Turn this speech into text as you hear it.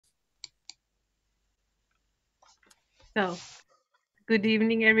So, good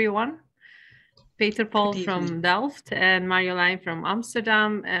evening, everyone. Peter Paul Good evening. from Delft and Marjolein from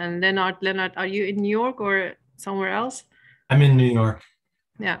Amsterdam and Lenard. Lenard, are you in New York or somewhere else? I'm in New York.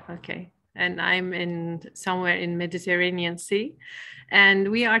 Yeah, okay. And I'm in somewhere in Mediterranean Sea. And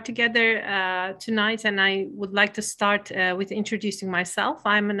we are together tonight, and I would like to start with introducing myself.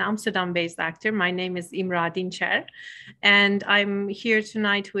 I'm an Amsterdam-based actor. My name is Imra Dincer, and I'm here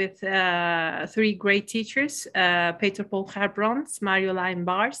tonight with three great teachers, Peter Paul Gerbrands, Marjolein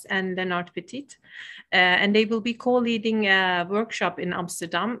Baars, and Lenard Petit. And they will be co-leading a workshop in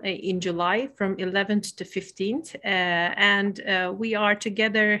Amsterdam in July from 11th to 15th. And we are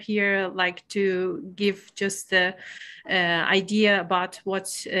together here like to give just the idea about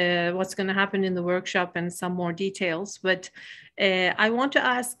what's going to happen in the workshop and some more details. But I want to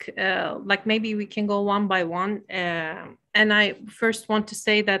ask, like maybe we can go one by one. And I first want to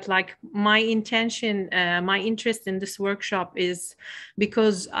say that like my intention, my interest in this workshop is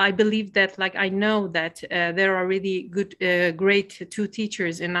because I believe that like I know that there are really good, great two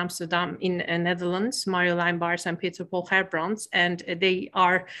teachers in Amsterdam, in Netherlands, Marjolein Baars and Peter Paul Gerbrands, and they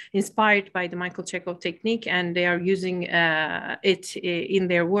are inspired by the Michael Chekhov technique and they are using it in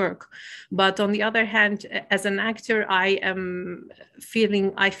their work. But on the other hand, as an actor, I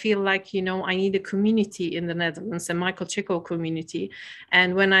feel like, you know, I need a community in the Netherlands, a Michael Chekhov community.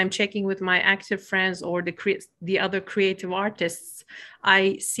 And when I'm checking with my actor friends or the other creative artists,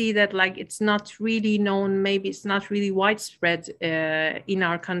 I see that like it's not really known, maybe it's not really widespread in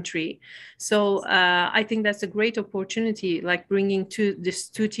our country. So I think that's a great opportunity, like bringing these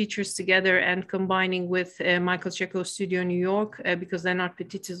two teachers together and combining with Michael Chekhov Studio New York, because Lenard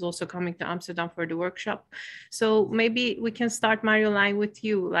Petit is also coming to Amsterdam for the workshop. So maybe we can start, Marjolein, with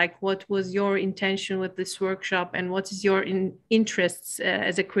you. Like, what was your intention with this workshop, and what is your interests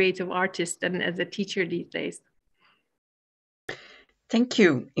as a creative artist and as a teacher these days? Thank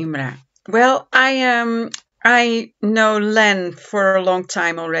you, Imra. Well, I know Len for a long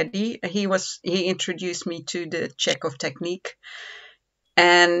time already. He introduced me to the Chekhov technique,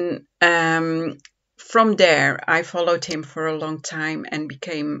 and from there I followed him for a long time and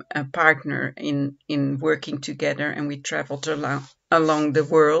became a partner in working together. And we traveled along the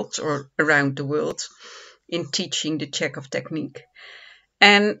world or around the world in teaching the Chekhov technique.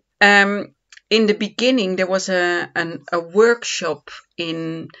 And in the beginning, there was a workshop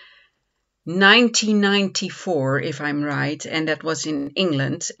in 1994, if I'm right, and that was in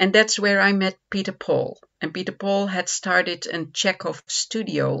England. And that's where I met Peter Paul. And Peter Paul had started a Chekhov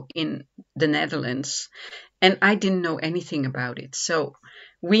studio in the Netherlands. And I didn't know anything about it. So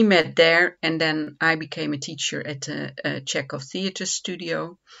we met there, and then I became a teacher at a Chekhov theater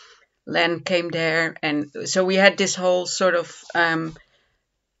studio. Len came there, and so we had this whole sort of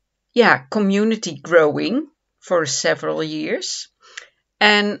community growing for several years.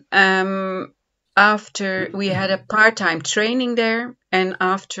 And after we had a part-time training there, and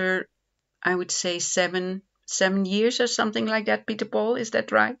after I would say seven years or something like that, Peter Paul, is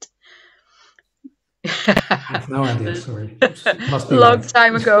that right? I have no idea, sorry. Must be long right.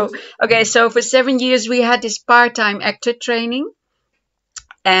 time ago. Okay, so for 7 years we had this part-time actor training,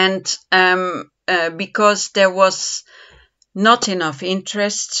 and because there was not enough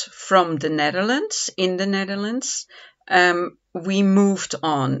interest from the Netherlands, we moved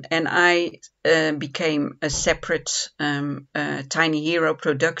on, and I became a separate Tiny Hero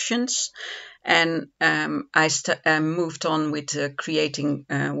Productions, and I moved on with creating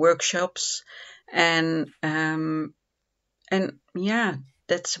workshops, and yeah,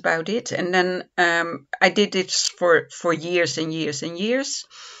 that's about it. And then I did it for years and years and years,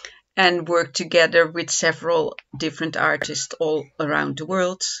 and worked together with several different artists all around the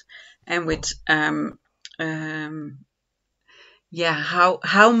world, and with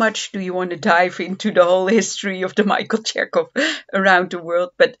how much do you want to dive into the whole history of the Michael Chekhov around the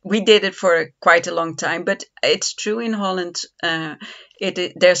world? But we did it for quite a long time. But it's true in Holland,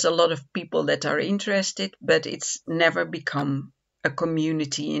 there's a lot of people that are interested, but it's never become a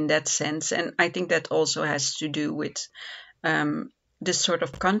community in that sense. And I think that also has to do with the sort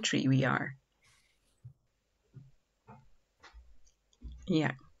of country we are.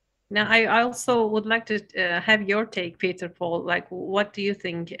 Yeah. Now, I also would like to have your take, Peter Paul. Like, what do you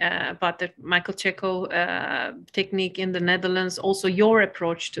think about the Michael Chekhov technique in the Netherlands? Also, your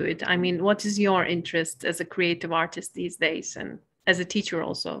approach to it. I mean, what is your interest as a creative artist these days, and as a teacher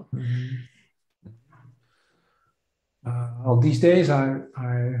also? Well, these days I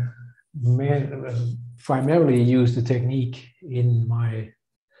primarily use the technique in my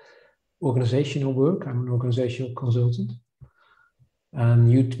organizational work. I'm an organizational consultant.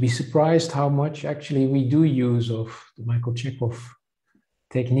 And you'd be surprised how much actually we do use of the Michael Chekhov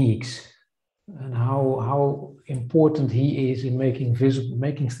techniques, and how important he is in making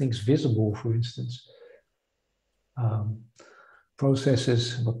things visible, for instance.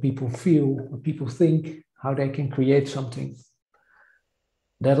 Processes, what people feel, what people think, how they can create something.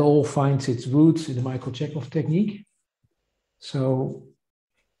 That all finds its roots in the Michael Chekhov technique. So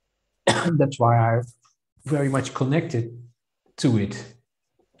that's why I've very much connected to it.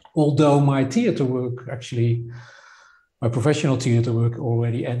 Although my theater work, actually, my professional theater work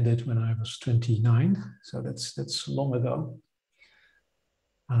already ended when I was 29. So that's long ago.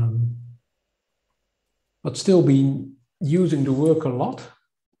 But still been using the work a lot.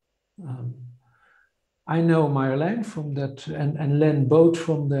 I know Marjolein from that, and Len both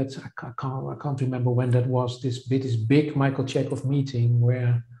from that. I can't remember when that was. This big Michael Chekhov meeting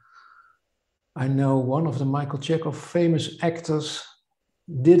where I know one of the Michael Chekhov famous actors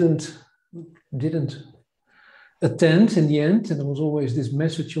didn't attend in the end, and there was always this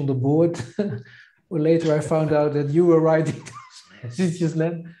message on the board. Well, later I found out that you were writing those messages,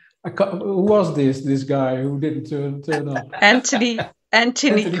 Len. Who was this guy who didn't turn up? Anthony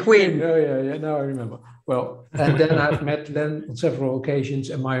Quinn. Oh yeah, now I remember. Well, and then I've met Len on several occasions,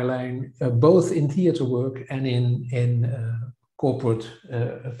 and Marjolein, both in theater work and in corporate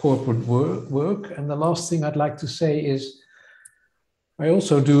work. And the last thing I'd like to say is, I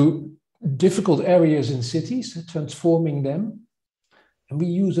also do difficult areas in cities, transforming them, and we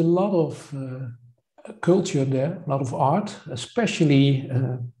use a lot of culture there, a lot of art, especially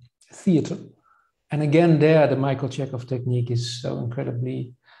theater. And again, there, the Michael Chekhov technique is so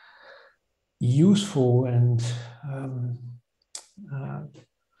incredibly useful and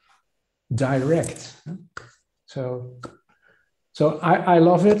direct. So I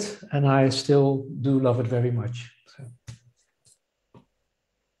love it, and I still do love it very much. So.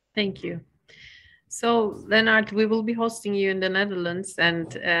 Thank you. So, Lenard, we will be hosting you in the Netherlands,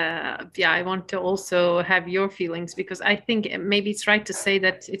 and I want to also have your feelings, because I think maybe it's right to say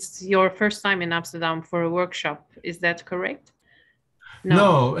that it's your first time in Amsterdam for a workshop. Is that correct?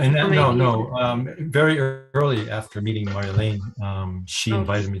 No. Very early after meeting Marjolein, she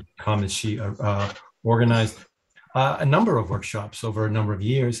invited me to come, and she organized a number of workshops over a number of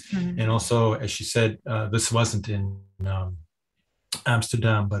years. Mm-hmm. And also, as she said, this wasn't in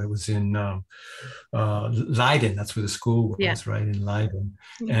Amsterdam, but it was in Leiden. That's where the school was, right, in Leiden.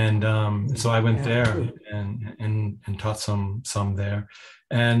 And so I went there and taught some there,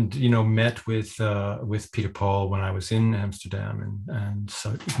 and met with Peter Paul when I was in Amsterdam, and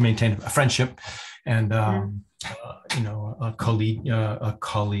so maintained a friendship, and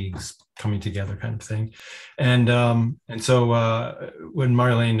colleagues coming together kind of thing, and so when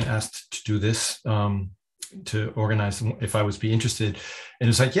Marjolein asked to do this. To organize, if I would be interested, and it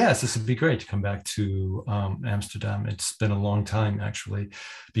was like, yes, this would be great to come back to Amsterdam. It's been a long time, actually,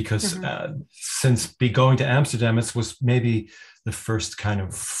 because since going to Amsterdam, it was maybe the first kind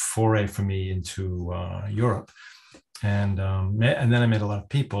of foray for me into Europe, and then I met a lot of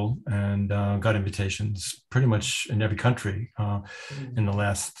people and got invitations pretty much in every country in the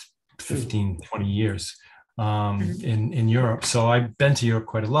last 15, 20 years. In Europe. So I've been to Europe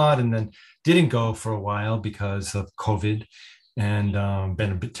quite a lot, and then didn't go for a while because of COVID, and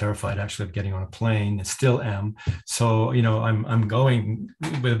been a bit terrified actually of getting on a plane, and still am. So I'm going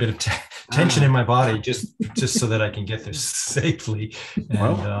with a bit of tension in my body just so that I can get there safely.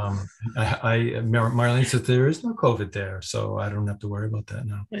 And Marjolein said there is no COVID there, so I don't have to worry about that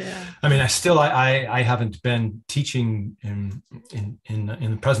now. Yeah. I mean, I haven't been teaching in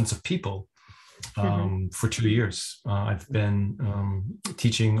the presence of people for 2 years. I've been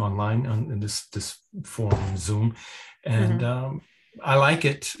teaching online in this forum, Zoom, and I like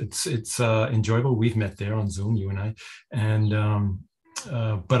it. It's enjoyable. We've met there on Zoom, you and I, and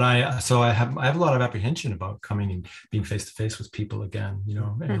but I have a lot of apprehension about coming and being face to face with people again.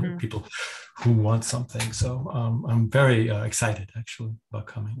 And people who want something. So I'm very excited actually about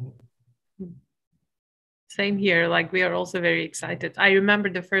coming. Same here. Like, we are also very excited. I remember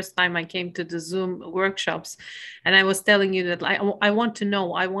the first time I came to the Zoom workshops, and I was telling you that I want to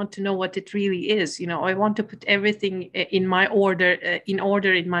know what it really is. I want to put everything in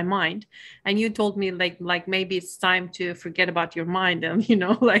order in my mind. And you told me like maybe it's time to forget about your mind and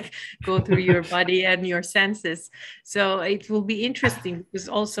like go through your body and your senses. So it will be interesting, because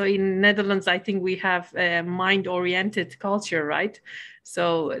also in Netherlands, I think we have a mind-oriented culture, right?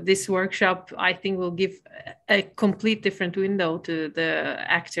 So this workshop, I think, will give a complete different window to the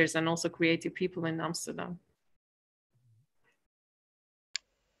actors and also creative people in Amsterdam.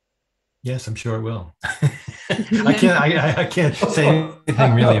 Yes, I'm sure it will. I can't say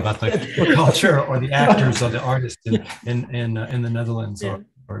anything really about the culture or the actors or the artists in the Netherlands, or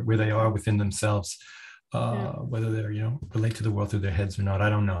where they are within themselves, whether they're, relate to the world through their heads or not. I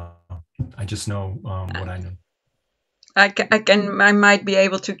don't know. I just know what I know. I might be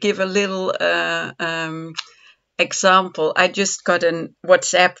able to give a little example. I just got a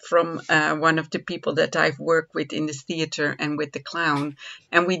WhatsApp from one of the people that I've worked with in the theater and with the clown,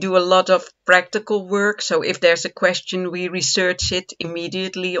 and we do a lot of practical work. So if there's a question, we research it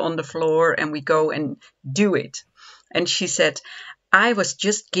immediately on the floor and we go and do it. And she said, I was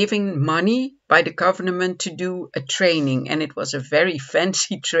just given money by the government to do a training, and it was a very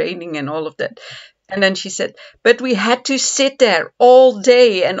fancy training and all of that. And then she said, but we had to sit there all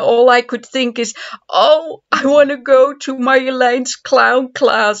day, and all I could think is, oh, I want to go to Marjoleine's clown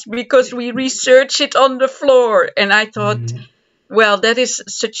class because we research it on the floor. And I thought, well, that is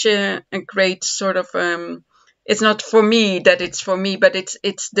such a great sort of, it's not for me that it's for me, but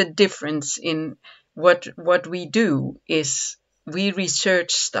it's the difference in what we do is we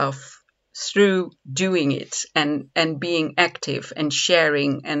research stuff through doing it and being active and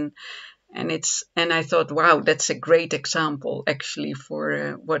sharing and I thought, wow, that's a great example actually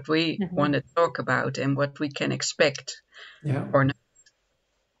for what we want to talk about and what we can expect or not.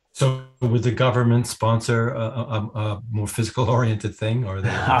 So would the government sponsor a more physical oriented thing, or they?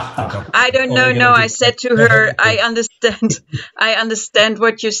 I don't know. No, I said to her, I understand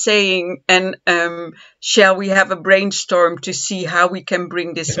what you're saying, and shall we have a brainstorm to see how we can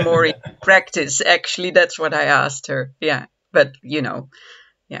bring this more into practice? Actually, that's what I asked her. Yeah, but we'll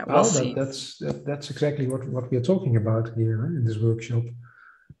see. That's exactly what we are talking about here in this workshop.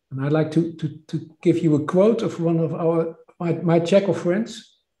 And I'd like to give you a quote of one of my Czech friends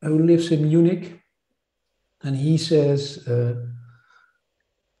who lives in Munich, and he says, the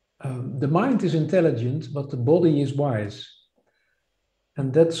mind is intelligent, but the body is wise.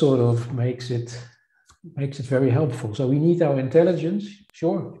 And that sort of makes it very helpful. So we need our intelligence,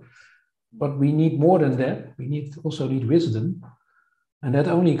 sure, but we need more than that. We also need wisdom. And that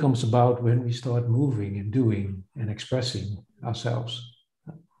only comes about when we start moving and doing and expressing ourselves.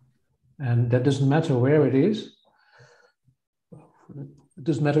 And that doesn't matter where it is. It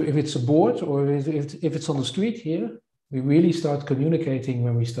doesn't matter if it's a board or if it's on the street here. We really start communicating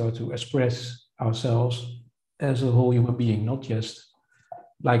when we start to express ourselves as a whole human being, not just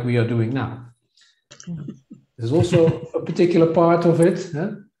like we are doing now. There's also a particular part of it,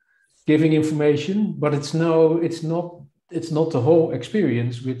 giving information, but it's not the whole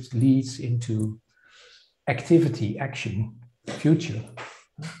experience which leads into activity, action, future.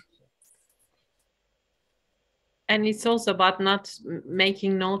 And it's also about not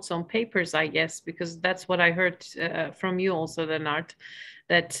making notes on papers, I guess, because that's what I heard from you also, Lenard,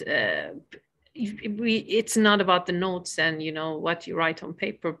 that it's not about the notes and what you write on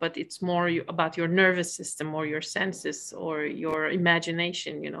paper, but it's more about your nervous system or your senses or your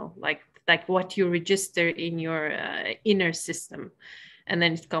imagination, like what you register in your inner system, and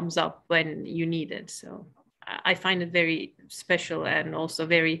then it comes up when you need it. So I find it very special and also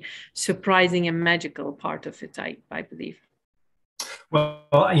very surprising and magical part of it, I believe. Well,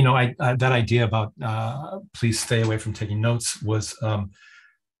 that idea about please stay away from taking notes was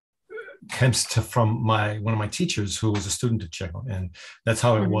comes from one of my teachers who was a student of Czech, and that's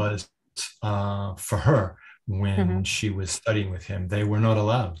how it was for her when she was studying with him. They were not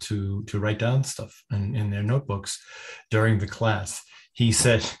allowed to write down stuff in their notebooks during the class. She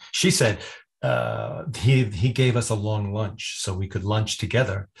said, he gave us a long lunch so we could lunch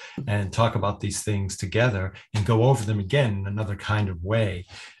together and talk about these things together and go over them again in another kind of way,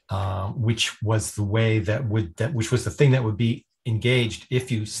 which was the way which was the thing that would be engaged.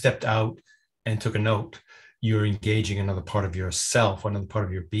 If you stepped out and took a note, you're engaging another part of yourself, another part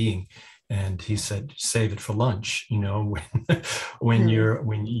of your being. And he said, save it for lunch, when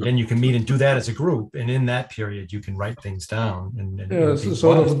you can meet and do that as a group. And in that period, you can write things down. It's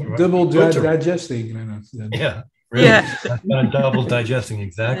sort of double digesting. Yeah, really. Double digesting,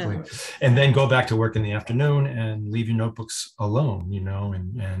 exactly. Yeah. And then go back to work in the afternoon and leave your notebooks alone,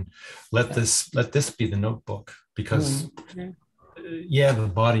 and let this be the notebook, because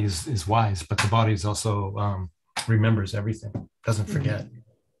the body is wise, but the body is also remembers everything, doesn't forget.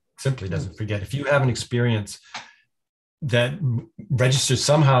 Simply doesn't forget. If you have an experience that registers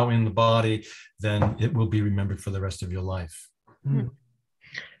somehow in the body, then it will be remembered for the rest of your life.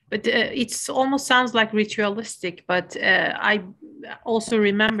 But it almost sounds like ritualistic, but I also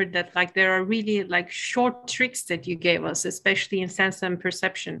remembered that like there are really like short tricks that you gave us, especially in sense and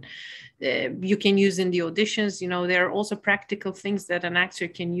perception. You can use in the auditions. There are also practical things that an actor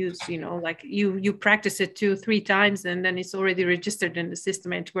can use. Like you practice it 2-3 times, and then it's already registered in the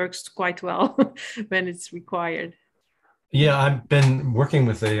system, and it works quite well when it's required. Yeah, I've been working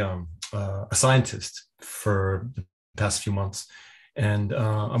with a scientist for the past few months. And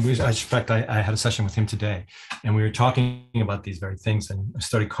in fact, I had a session with him today, and we were talking about these very things, and I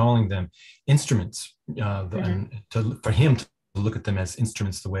started calling them instruments, and for him to look at them as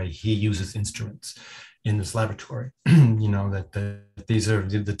instruments the way he uses instruments in this laboratory. That these are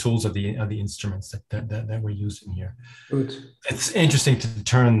the tools of the instruments that we're using here. Good. It's interesting to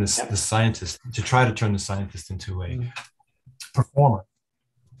turn the scientist, to try to turn the scientist into a performer.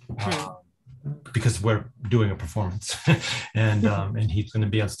 Because we're doing a performance, and he's going to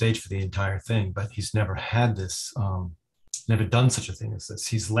be on stage for the entire thing, but he's never had this, never done such a thing as this.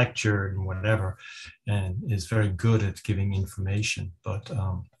 He's lectured and whatever, and is very good at giving information, but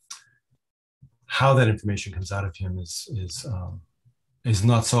how that information comes out of him is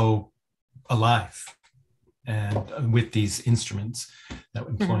not so alive. And with these instruments,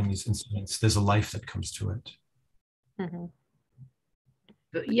 employing these instruments, there's a life that comes to it.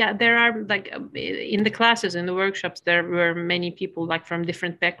 Yeah, there are like in the classes, in the workshops, there were many people like from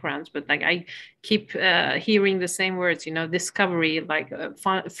different backgrounds, but like I keep hearing the same words, discovery, like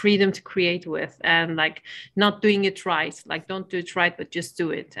freedom to create with, and like not doing it right, like don't do it right, but just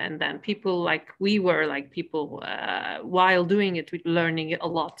do it. And then people like we were like people while doing it, learning a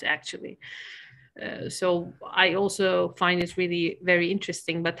lot actually. So I also find it really very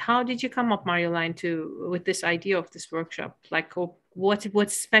interesting. But how did you come up, Marjolein, with this idea of this workshop? Like,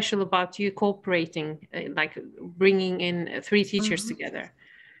 what's special about you cooperating, like bringing in 3 teachers together?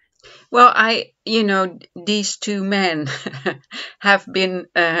 Well, these two men have been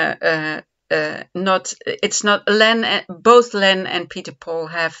both Len and Peter Paul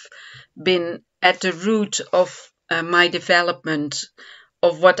have been at the root of my development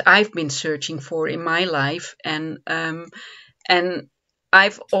of what I've been searching for in my life, and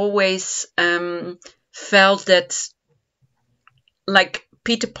I've always felt that, like,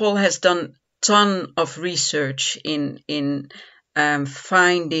 Peter Paul has done a ton of research in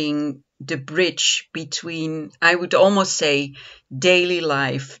finding the bridge between, I would almost say, daily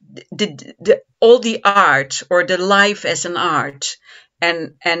life, all the art, or the life as an art,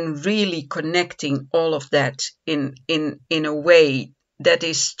 and really connecting all of that in a way that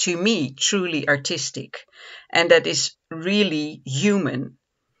is, to me, truly artistic, and that is really human.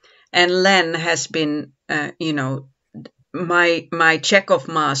 And Len has been, my Chekhov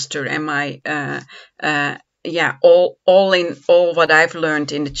master, and my all what I've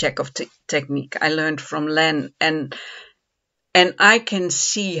learned in the Chekhov technique, I learned from Len, and I can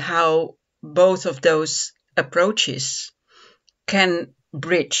see how both of those approaches can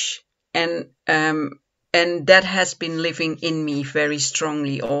bridge, and that has been living in me very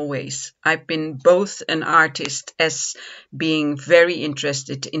strongly always. I've been both an artist as being very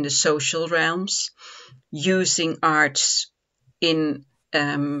interested in the social realms, using arts in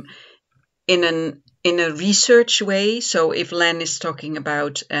a research way. So if Len is talking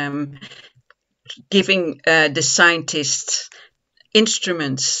about giving the scientists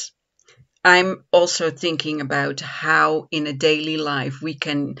instruments, I'm also thinking about how in a daily life we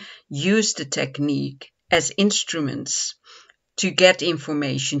can use the technique as instruments to get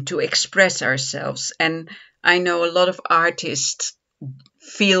information, to express ourselves. And I know a lot of artists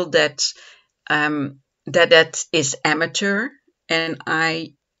feel that that is amateur, and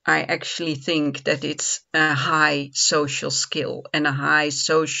I actually think that it's a high social skill and a high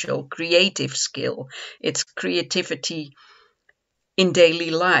social creative skill. It's creativity in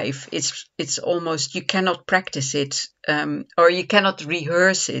daily life. It's almost, you cannot practice it, or you cannot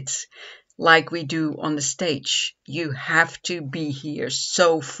rehearse it like we do on the stage. You have to be here,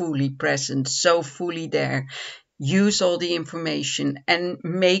 so fully present, so fully there, use all the information and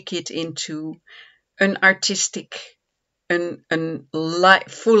make it into an artistic,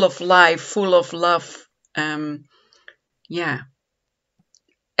 full of life, full of love,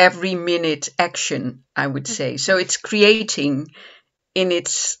 every minute action, I would say. So it's creating in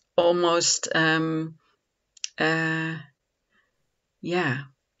its almost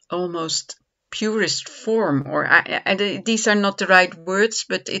almost purest form, or these are not the right words,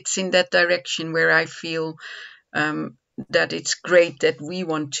 but it's in that direction where I feel that it's great that we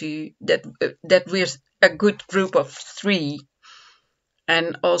want to, that we're a good group of 3,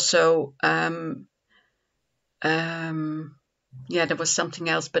 and also there was something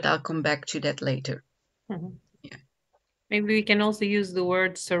else, but I'll come back to that later. Mm-hmm. Yeah. Maybe we can also use the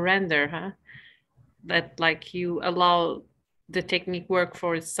word surrender, huh? That like you allow the technique work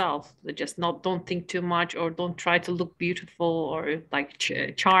for itself. Just not don't think too much or don't try to look beautiful or like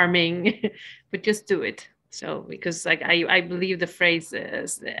charming, but just do it. So because like I believe the phrase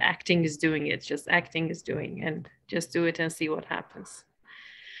is acting is doing it, just acting is doing, and just do it and see what happens.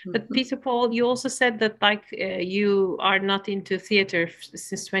 But Peter Paul, you also said that like you are not into theater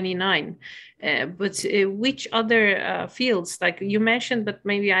since 29, but which other fields? Like you mentioned, but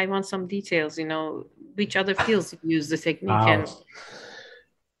maybe I want some details. You know, which other fields you use the technique in?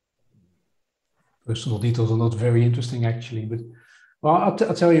 Personal details are not very interesting actually, but well, I'll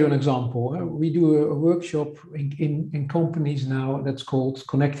tell you an example. We do a workshop in companies now that's called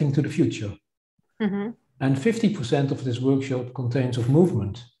Connecting to the Future. Mm-hmm. And 50% of this workshop contains of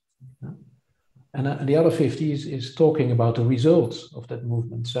movement. And the other 50 is talking about the results of that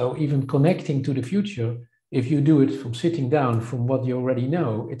movement. So even connecting to the future, if you do it from sitting down from what you already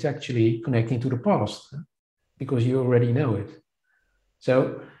know, it's actually connecting to the past because you already know it.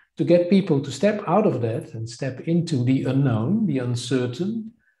 So to get people to step out of that and step into the unknown, the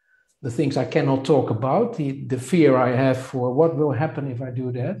uncertain, the things I cannot talk about, the fear I have for what will happen if I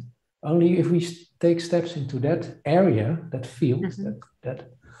do that, only if we take steps into that area, that field, mm-hmm.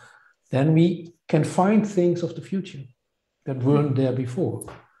 Then we can find things of the future that weren't there before.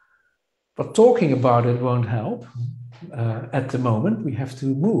 But talking about it won't help. At the moment, we have to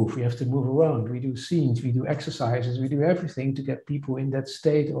move. We have to move around. We do scenes, we do exercises, we do everything to get people in that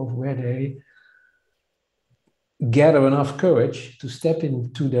state of where they gather enough courage to step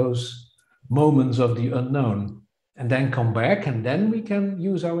into those moments of the unknown and then come back, and then we can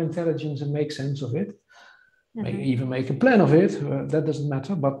use our intelligence and make sense of it. Mm-hmm. Even make a plan of it, that doesn't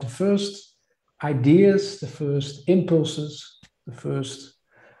matter. But the first ideas, the first impulses, the first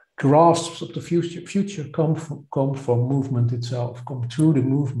grasps of the future come from movement itself, come through the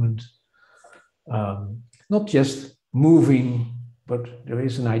movement. Not just moving, but there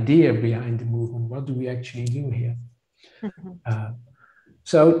is an idea behind the movement. What do we actually do here? Mm-hmm.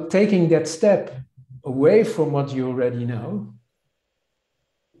 So taking that step away from what you already know,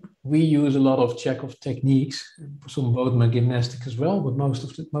 we use a lot of Chekhov techniques, some Bodmer gymnastics as well, but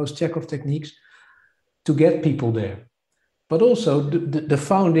most Chekhov techniques to get people there. But also the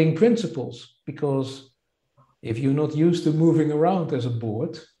founding principles, because if you're not used to moving around as a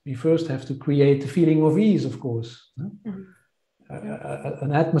board, we first have to create the feeling of ease, of course. Mm-hmm.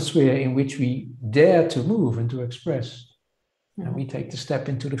 An atmosphere in which we dare to move and to express. Mm-hmm. And we take the step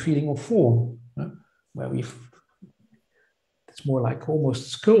into the feeling of form, where it's more like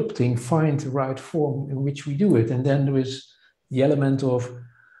almost sculpting, find the right form in which we do it. And then there is the element of,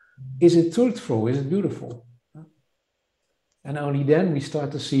 is it truthful? Is it beautiful? And only then we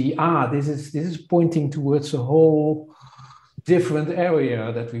start to see, this is pointing towards a whole different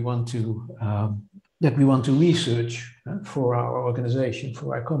area that we want to research for our organization,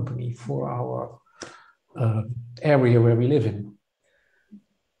 for our company, for our area where we live in.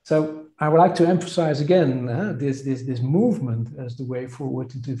 So I would like to emphasize again, this movement as the way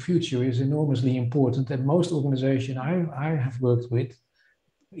forward into the future is enormously important. And most organizations I have worked with,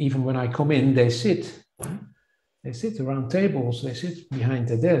 even when I come in, they sit around tables, they sit behind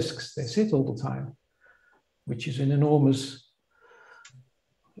their desks, they sit all the time, which is an enormous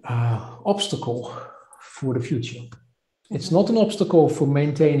obstacle for the future. It's not an obstacle for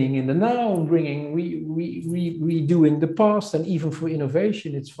maintaining in the now and redoing the past, and even for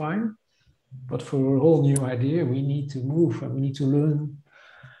innovation, it's fine. But for a whole new idea, we need to move and we need to learn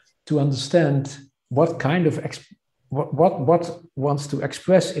to understand what kind of what wants to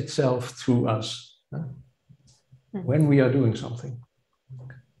express itself through us when we are doing something.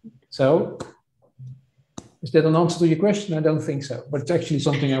 So, is that an answer to your question? I don't think so, but it's actually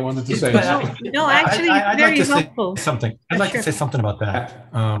something I wanted to say. No, actually, it's very helpful. I'd like to say something about that.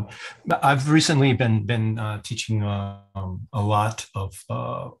 I've recently been teaching a lot of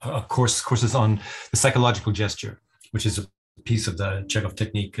courses on the psychological gesture, which is a piece of the Chekhov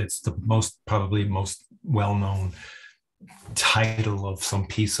technique. It's the probably most well-known title of some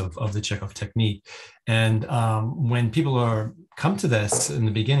piece of the Chekhov technique. And when people come to this in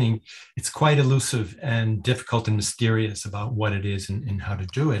the beginning, it's quite elusive and difficult and mysterious about what it is and how to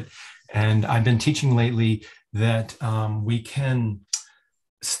do it. And I've been teaching lately that we can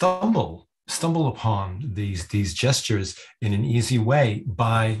stumble upon these gestures in an easy way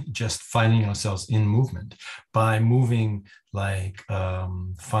by just finding ourselves in movement, by moving like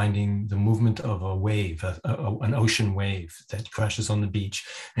finding the movement of a wave, an ocean wave that crashes on the beach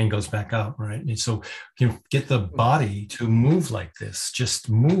and goes back out, right? And so you get the body to move like this, just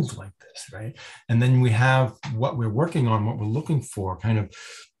move like this, right? And then we have what we're working on, what we're looking for, kind of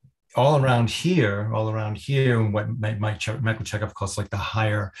all around here, and what Michael Chekhov calls like the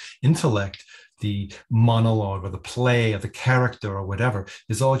higher intellect, the monologue or the play or the character or whatever,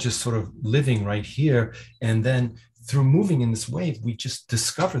 is all just sort of living right here. And then through moving in this wave, we just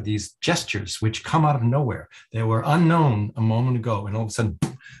discover these gestures which come out of nowhere. They were unknown a moment ago, and all of a sudden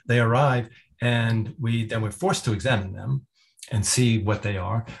they arrive, and we're forced to examine them and see what they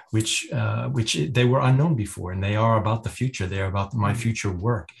are, which they were unknown before, and they are about the future. They are about my future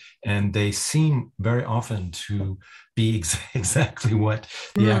work, and they seem very often to be exactly what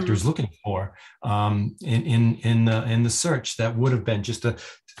the actor is looking for in the search. That would have been just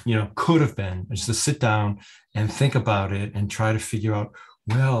could have been just to sit down and think about it and try to figure out,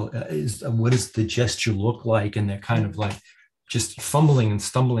 well, what does the gesture look like? And they're kind of like just fumbling and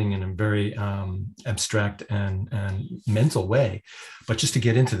stumbling in a very abstract and mental way. But just to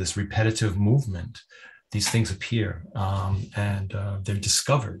get into this repetitive movement, these things appear and they're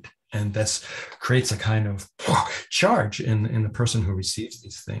discovered. And this creates a kind of charge in the person who receives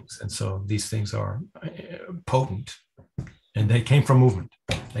these things. And so these things are potent. And they came from movement.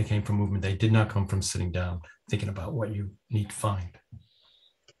 They came from movement. They did not come from sitting down thinking about what you need to find.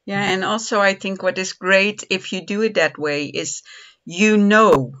 Yeah, and also I think what is great if you do it that way is you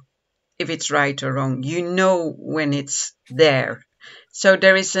know if it's right or wrong. You know when it's there. So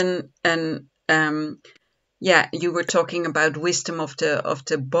there is you were talking about wisdom of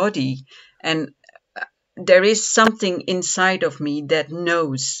the body, and there is something inside of me that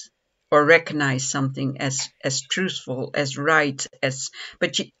knows or recognize something as truthful, as right,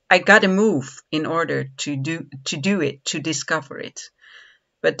 but I gotta move in order to do it, to discover it.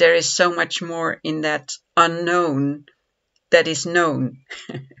 But there is so much more in that unknown that is known.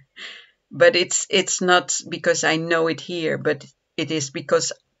 But it's not because I know it here, but it is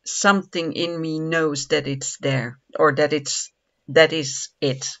because something in me knows that it's there, or that is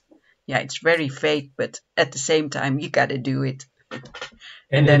it. Yeah, it's very fake, but at the same time you gotta do it.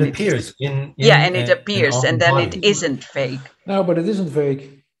 And then it appears it appears, and then it isn't fake. No, but it isn't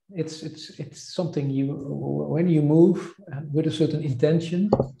fake. It's something when you move with a certain intention,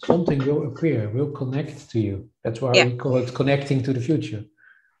 something will appear, will connect to you. That's why we call it connecting to the future.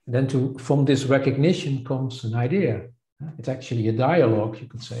 And then from this recognition comes an idea. It's actually a dialogue, you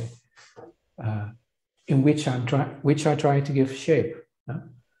could say, in which I try to give shape.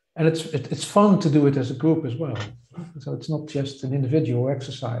 And it's fun to do it as a group as well. So it's not just an individual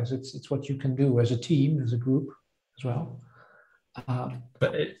exercise. It's what you can do as a team, as a group as well.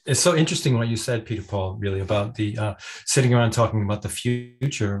 But it's so interesting what you said, Peter Paul, really about the sitting around talking about the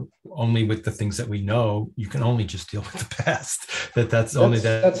future only with the things that we know. You can only just deal with the past. That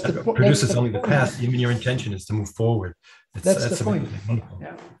produces only the past. Even your intention is to move forward. That's the point.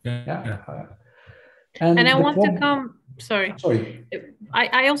 Yeah. And I want to come. Sorry.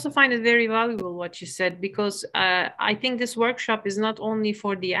 I also find it very valuable what you said, because I think this workshop is not only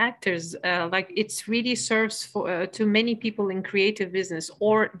for the actors, it really serves to many people in creative business,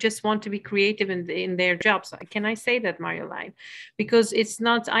 or just want to be creative in their jobs. Can I say that, Marjolein? Because it's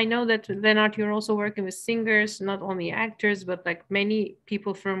not, I know that Lenard, you're also working with singers, not only actors, but like many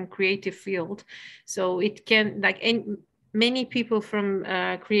people from creative field. So it can many people from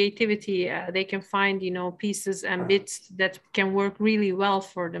creativity, they can find, pieces and bits that can work really well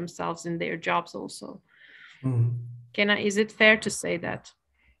for themselves in their jobs also. Is it fair to say that?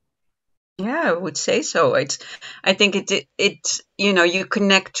 Yeah, I would say so. I think it you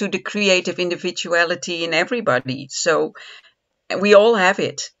connect to the creative individuality in everybody. So we all have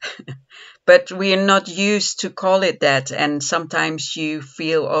it, but we are not used to call it that. And sometimes you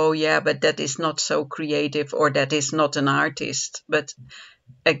feel, oh yeah, but that is not so creative, or that is not an artist. But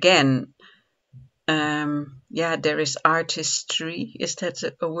again, there is artistry. Is that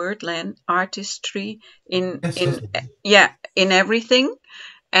a word, Len? Artistry in everything,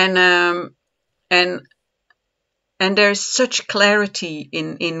 and there's such clarity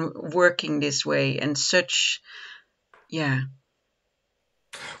in working this way, and such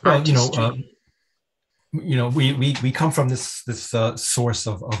Well, we come from this source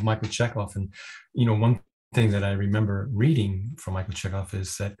of Michael Chekhov, and one thing that I remember reading from Michael Chekhov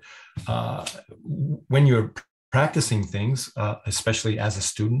is that when you're practicing things, especially as a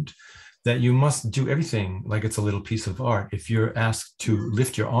student, that you must do everything like it's a little piece of art. If you're asked to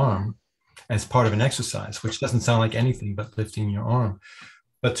lift your arm as part of an exercise, which doesn't sound like anything but lifting your arm,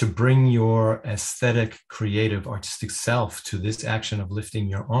 but to bring your aesthetic, creative, artistic self to this action of lifting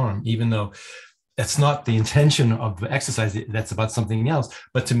your arm, even though that's not the intention of the exercise, that's about something else,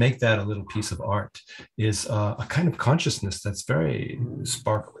 but to make that a little piece of art is a kind of consciousness that's very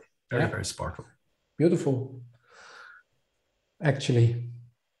sparkly, very sparkly. Beautiful. Actually,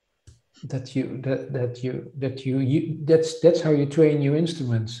 that's how you train your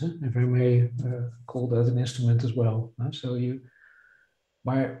instruments, huh? If I may call that an instrument as well. Huh? So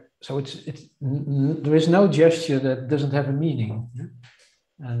there is no gesture that doesn't have a meaning, huh?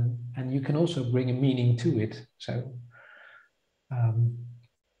 and you can also bring a meaning to it. So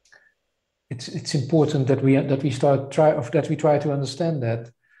it's important that we try to understand that.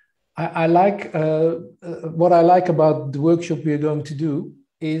 I like what I like about the workshop we are going to do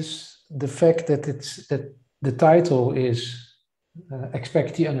is the fact that the title is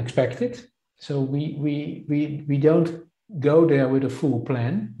Expect the Unexpected. So we don't go there with a full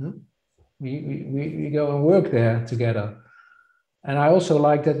plan. We go and work there together. And I also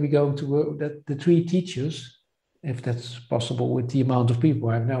like that we go to work, that the 3 teachers, if that's possible with the amount of people,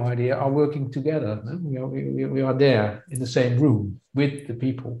 I have no idea, are working together. We are there in the same room with the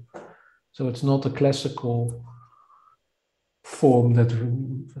people. So it's not a classical form that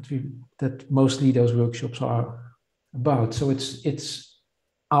mostly those workshops are about. So it's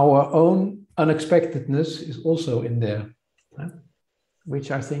our own unexpectedness is also in there, which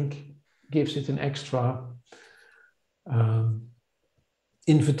I think gives it an extra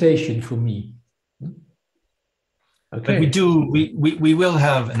invitation for me. Okay. But we will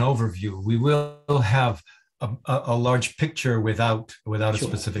have an overview. We will have a large picture without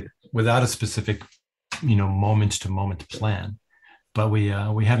a specific moment to moment plan. But we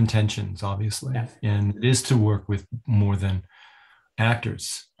have intentions, obviously, and it is to work with more than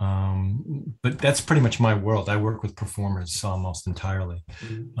actors. But that's pretty much my world. I work with performers almost entirely.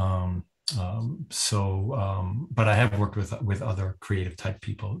 But I have worked with other creative type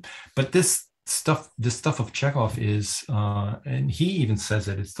people. But this stuff of Chekhov is, and he even says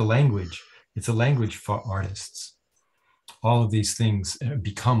it, it's the language. It's a language for artists. All of these things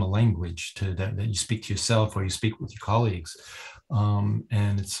become a language that you speak to yourself or you speak with your colleagues.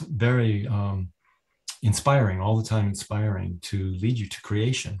 And it's very inspiring, all the time inspiring to lead you to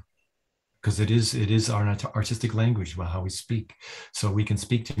creation. Because it is our artistic language about how we speak. So we can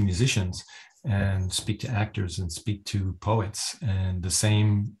speak to musicians and speak to actors and speak to poets and the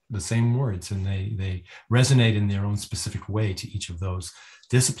same words, and they resonate in their own specific way to each of those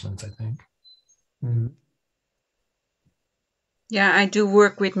disciplines, I think. Mm-hmm. Yeah, I do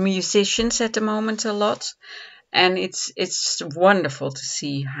work with musicians at the moment a lot, and it's wonderful to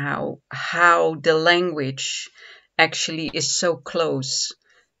see how the language actually is so close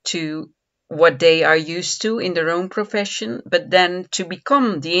to what they are used to in their own profession, but then to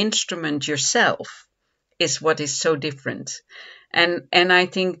become the instrument yourself is what is so different. And I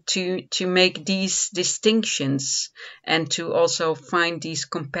think to make these distinctions and to also find these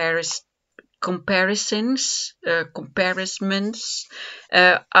comparisons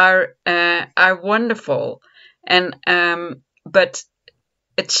are wonderful. And but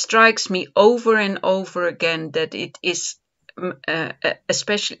it strikes me over and over again that it is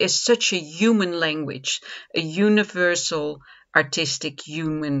especially is such a human language, a universal, artistic,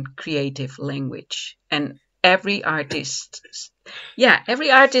 human, creative language, and every artist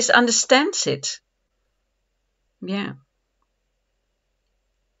understands it. Yeah.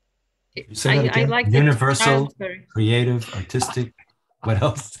 You say that again? I like universal, creative, artistic. What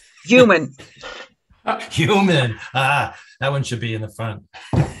else? Human. Human. That one should be in the front.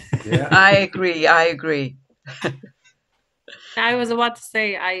 Yeah. I agree. I was about to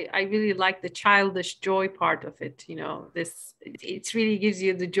say, I really like the childish joy part of it. It really gives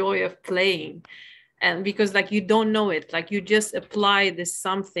you the joy of playing. And because you don't know it, you just apply this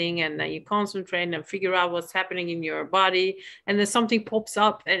something and then you concentrate and figure out what's happening in your body. And then something pops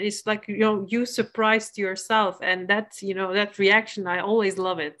up and it's you surprised yourself. And that's, that reaction, I always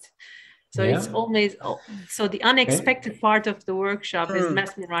love it. So it's always, so the unexpected part of the workshop is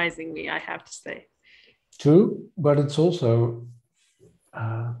mesmerizing me, I have to say. True, but it's also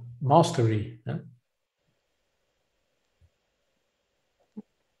mastery. Huh?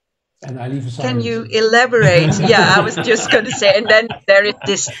 And I leave aside. Can you elaborate? Yeah, I was just going to say, and then there is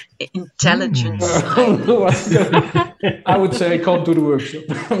this intelligence. I would say, come to the workshop.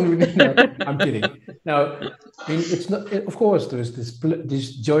 No, I'm kidding. Now, it's not. Of course, there's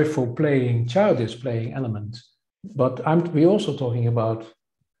this joyful playing, childish playing element, but we're also talking about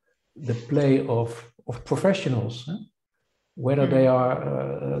the play of professionals, huh? Whether they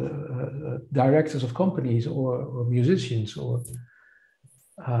are directors of companies or musicians or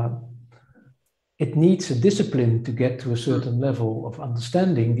it needs a discipline to get to a certain level of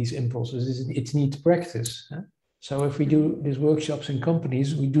understanding these impulses. It needs practice. So if we do these workshops in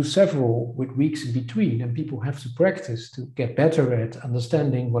companies, we do several with weeks in between, and people have to practice to get better at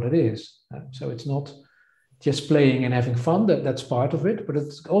understanding what it is. So it's not just playing and having fun, that's part of it, but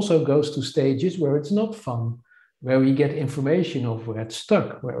it also goes to stages where it's not fun, where we get information of where it's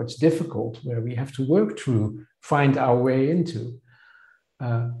stuck, where it's difficult, where we have to work through, find our way into.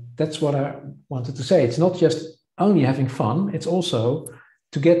 That's what I wanted to say. It's not just only having fun, it's also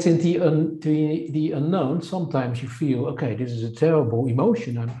to get into the unknown. Sometimes you feel, okay, this is a terrible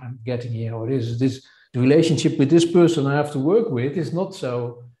emotion I'm getting here, or the relationship with this person I have to work with is not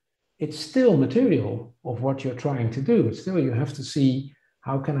so, it's still material of what you're trying to do. It's still, you have to see,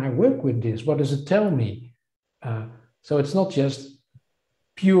 how can I work with this? What does it tell me? So it's not just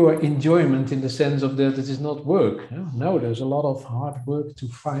pure enjoyment in the sense of that it is not work. No, there's a lot of hard work to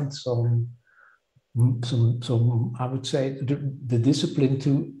find some I would say the discipline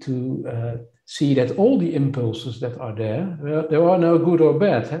to see that all the impulses that are there are no good or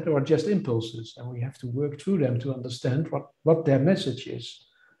bad. There are just impulses, and we have to work through them to understand what their message is,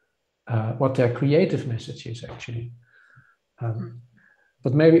 what their creative message is actually.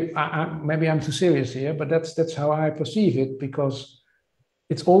 But maybe I'm too serious here, but that's how I perceive it, because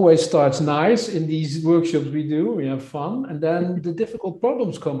it always starts nice in these workshops we do. We have fun, and then the difficult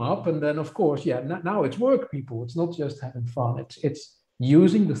problems come up, and then of course, now it's work, people. It's not just having fun. It's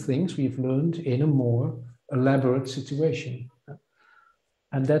using the things we've learned in a more elaborate situation,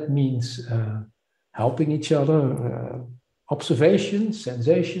 and that means helping each other, observations,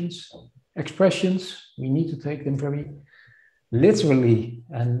 sensations, expressions. We need to take them very literally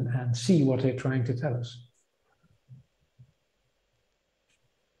and see what they're trying to tell us.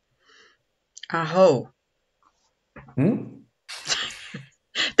 Aho. That's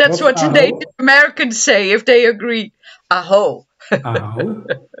What's what the aho? Native Americans say if they agree. Aho. Aho.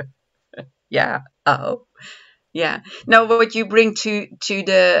 Yeah, aho. Yeah. Now, what you bring to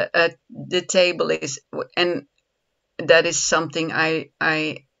the table is, and that is something I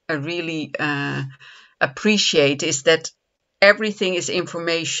really appreciate, is that everything is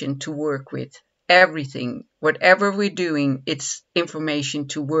information to work with. Everything, whatever we're doing, it's information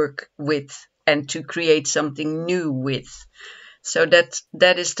to work with and to create something new with. So that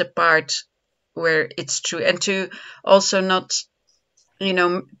is the part where it's true. And to also not, if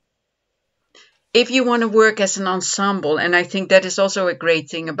you want to work as an ensemble, and I think that is also a great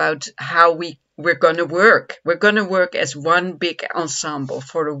thing about how we're going to work. We're going to work as one big ensemble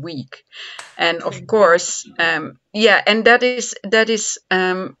for a week. And of course, and that is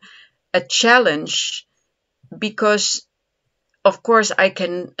a challenge, because of course I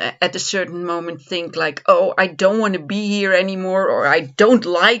can at a certain moment think like, oh, I don't want to be here anymore, or I don't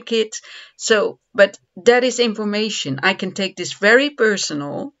like it. So, but that is information. I can take this very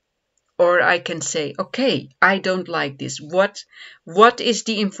personal, or I can say, okay, I don't like this. What is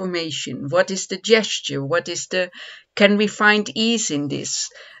the information? What is the gesture? Can we find ease in this?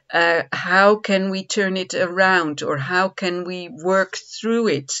 How can we turn it around, or how can we work through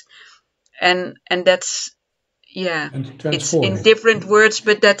it? And that's, it's in different words,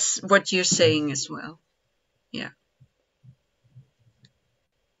 but that's what you're saying as well.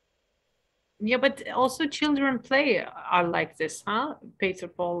 Yeah, but also children play are like this, huh, Peter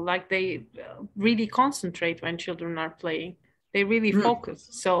Paul? Like they really concentrate when children are playing. They really focus.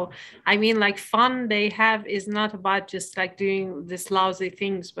 So, I mean, like fun they have is not about just like doing these lousy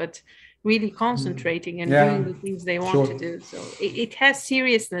things, but really concentrating and doing the things they want to do. So it has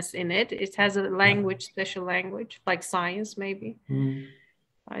seriousness in it. It has a language, special language, like science, maybe.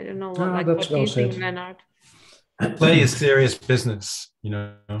 I don't know. What do you think, Lenard? Play is serious business,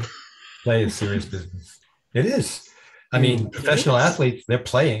 Play is serious business. It is. I mean, professional athletes, they're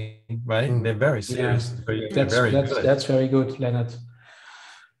playing, right? They're very serious. That's very good, Lenard.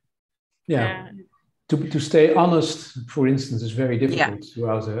 To stay honest, for instance, is very difficult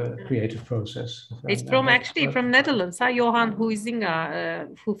throughout a creative process. It's from Netherlands, Johan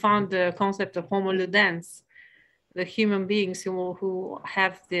Huizinga, who found the concept of homo ludens, the human beings who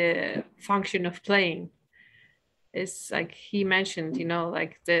have the function of playing. It's like he mentioned,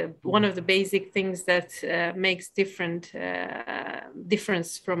 like one of the basic things that makes difference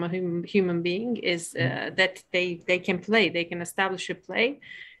from a human being is that they can play, they can establish a play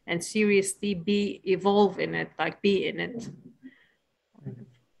and seriously evolve in it, like be in it.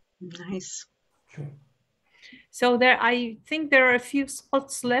 Nice. So I think there are a few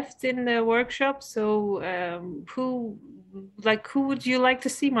spots left in the workshop. So who would you like to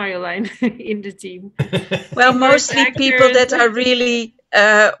see, Marjolein, in the team? Well, Singers, mostly people actors? that are really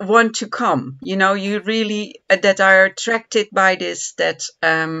want to come. You know, you really that are attracted by this. That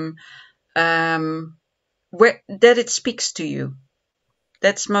that it speaks to you.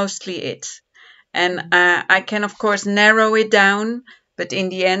 That's mostly it. And I can, of course, narrow it down. But in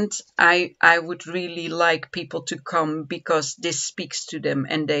the end, I would really like people to come because this speaks to them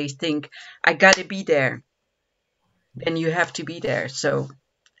and they think, I got to be there. Then you have to be there. So,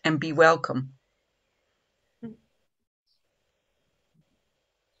 and be welcome.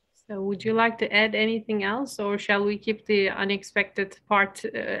 So would you like to add anything else, or shall we keep the unexpected part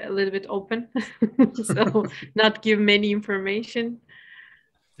a little bit open? So not give many information.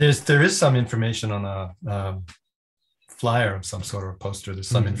 There is some information on a flyer of some sort of poster. There's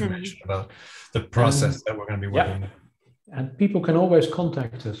some information about the process that we're going to be working with. And people can always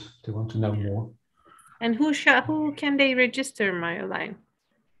contact us if they want to know more. And who can they register, Marjolein?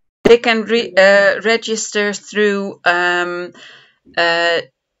 They can register through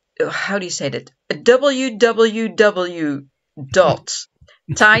how do you say that?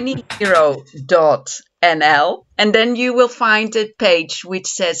 www.tinyhero.nl, and then you will find a page which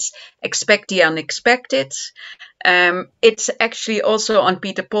says expect the unexpected. It's actually also on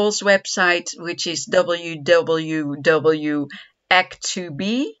Peter Paul's website, which is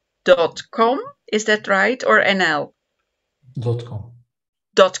www.act2b.com. Is that right? Or NL?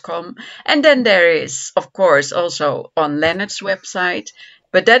 .com. And then there is, of course, also on Lenard's website.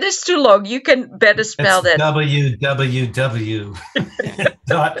 But that is too long. You can better spell that.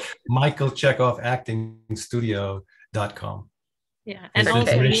 www.michaelchekhovactingstudio.com. Yeah, and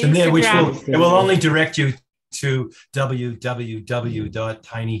also information there, which will only direct you to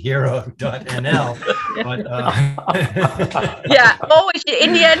www.tinyhero.nl. But yeah, always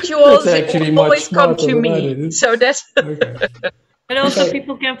in the end you always come to me. So that's. Okay. But also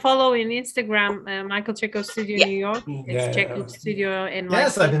people can follow in Instagram, Michael Chekhov Studio New York. It's Chekhov Studio in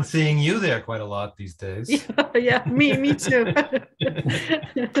Yes, I've been seeing you there quite a lot these days. Yeah, me too.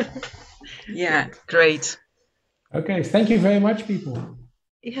 Yeah, great. Okay, thank you very much, people.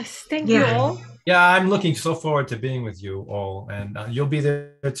 Yes, thank you all. Yeah, I'm looking so forward to being with you all, and you'll be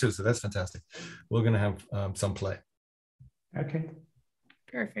there too, so that's fantastic. We're going to have some play. Okay.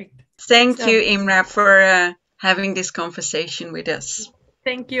 Perfect. Thank you, Imra, for having this conversation with us.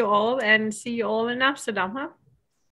 Thank you all, and see you all in Amsterdam, huh?